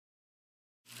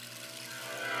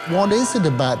What is it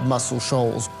about Muscle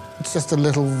Shoals? It's just a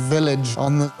little village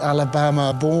on the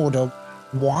Alabama border.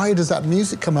 Why does that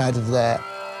music come out of there?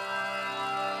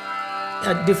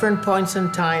 At different points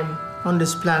in time on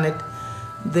this planet,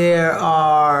 there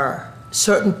are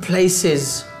certain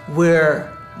places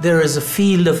where there is a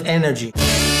field of energy.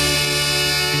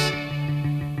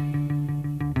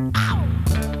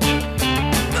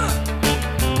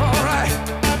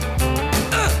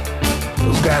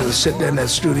 Those guys that sit there in that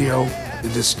studio, they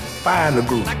just find a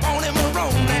groove. It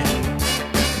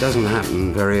doesn't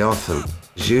happen very often.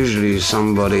 It's usually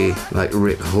somebody like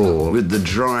Rick Hall with the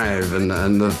drive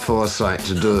and the foresight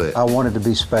to do it. I wanted to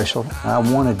be special. I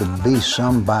wanted to be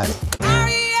somebody.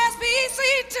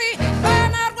 R-E-S-P-C-T,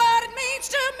 find out what it means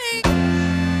to me.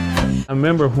 I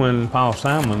remember when Paul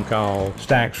Simon called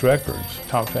Stax Records,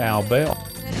 talked to Al Bell,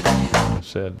 and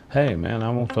said, "Hey man,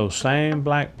 I want those same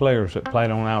black players that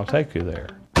played on I'll Take You There."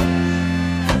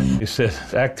 He said,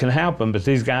 "That can happen, but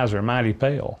these guys are mighty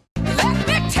pale."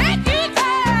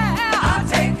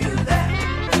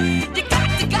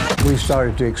 We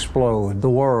started to explode. The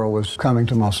world was coming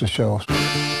to Muscle Shoals.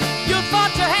 You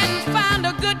thought you hadn't found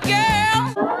a good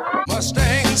girl.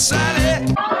 Mustang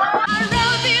Sally. I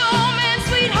rode the old man's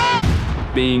sweetheart.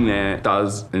 Being there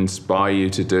does inspire you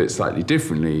to do it slightly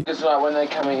differently. It's like when they're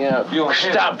coming out, you're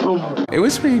stop, boom. It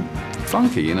was pretty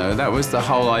funky, you know, that was the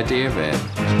whole idea of it.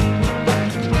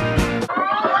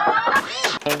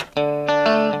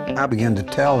 I began to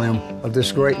tell them of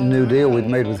this great new deal we'd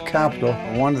made with Capitol.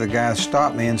 One of the guys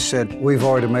stopped me and said, "We've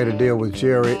already made a deal with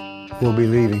Jerry. We'll be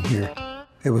leaving here."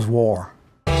 It was war.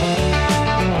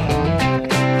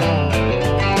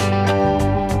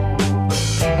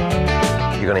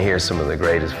 You're going to hear some of the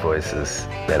greatest voices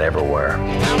that ever were.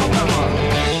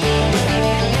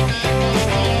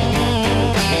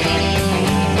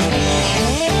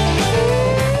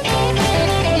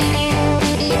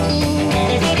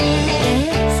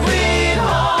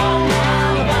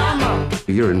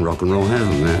 You're in rock and roll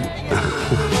heaven, man.